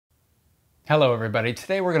Hello everybody.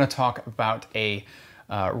 Today we're going to talk about a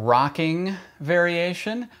rocking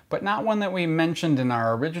variation, but not one that we mentioned in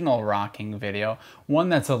our original rocking video, one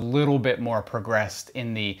that's a little bit more progressed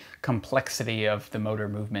in the complexity of the motor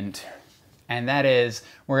movement. And that is,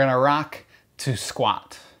 we're going to rock to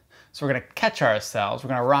squat. So we're going to catch ourselves, we're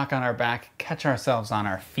going to rock on our back, catch ourselves on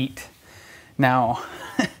our feet. Now,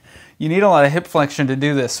 you need a lot of hip flexion to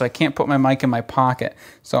do this, so I can't put my mic in my pocket.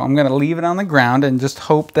 So I'm going to leave it on the ground and just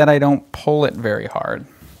hope that I don't pull it very hard.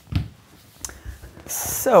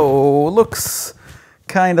 So, looks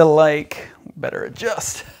kind of like, better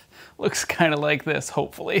adjust, looks kind of like this,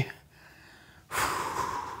 hopefully.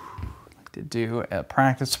 Like to do a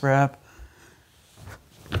practice rep.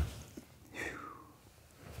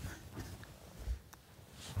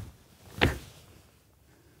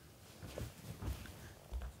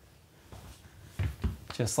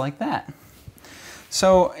 Just like that.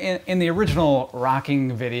 So in the original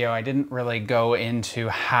rocking video, I didn't really go into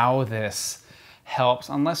how this helps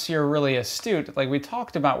unless you're really astute. Like we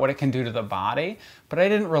talked about what it can do to the body, but I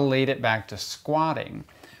didn't relate it back to squatting.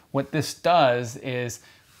 What this does is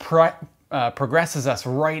progresses us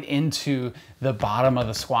right into the bottom of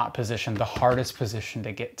the squat position, the hardest position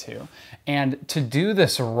to get to. And to do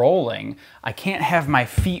this rolling, I can't have my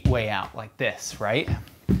feet way out like this, right?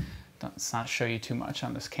 Let's not show you too much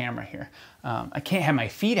on this camera here. I can't have my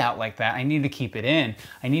feet out like that. I need to keep it in.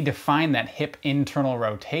 I need to find that hip internal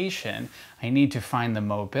rotation. I need to find the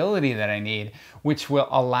mobility that I need, which will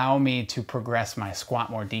allow me to progress my squat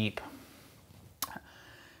more deep.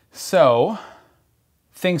 So,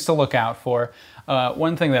 things to look out for.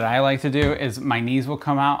 One thing that I like to do is my knees will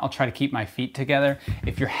come out. I'll try to keep my feet together.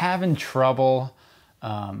 If you're having trouble,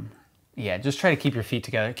 yeah, just try to keep your feet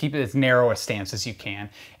together. Keep it as narrow a stance as you can.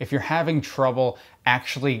 If you're having trouble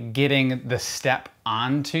actually getting the step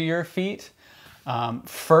onto your feet,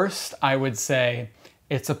 first I would say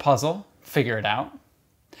it's a puzzle, figure it out.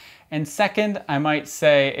 And second, I might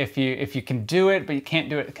say if you can do it, but you can't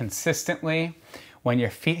do it consistently, when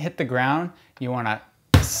your feet hit the ground, you want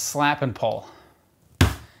to slap and pull.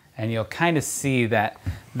 And you'll kind of see that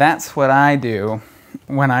that's what I do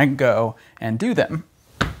when I go and do them.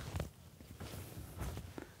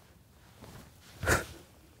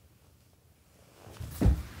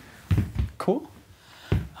 Cool.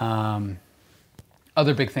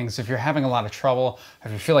 Other big things, if you're having a lot of trouble, or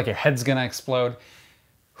if you feel like your head's gonna explode,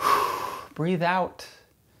 breathe out,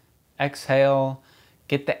 exhale,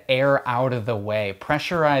 get the air out of the way.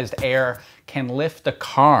 Pressurized air can lift a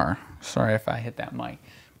car. Sorry if I hit that mic.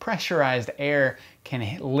 Pressurized air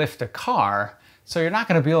can lift a car, so you're not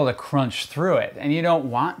gonna be able to crunch through it, and you don't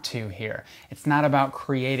want to here. It's not about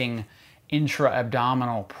creating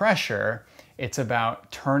intra-abdominal pressure. It's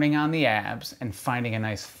about turning on the abs and finding a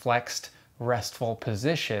nice flexed, restful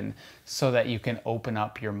position so that you can open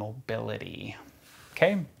up your mobility.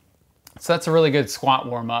 Okay? So that's a really good squat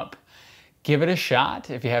warm-up. Give it a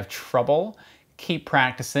shot. If you have trouble, keep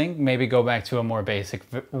practicing. Maybe go back to a more basic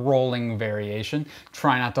rolling variation.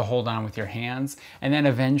 Try not to hold on with your hands. And then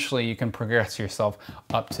eventually you can progress yourself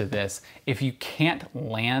up to this. If you can't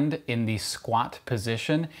land in the squat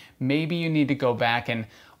position, maybe you need to go back and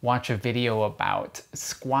watch a video about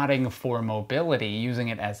squatting for mobility, using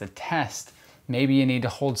it as a test. Maybe you need to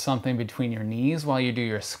hold something between your knees while you do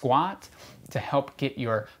your squat to help get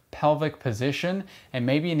your pelvic position, and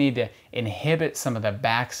maybe you need to inhibit some of the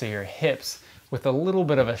backs of your hips with a little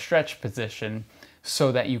bit of a stretch position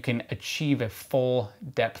so that you can achieve a full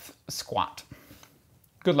depth squat.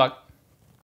 Good luck.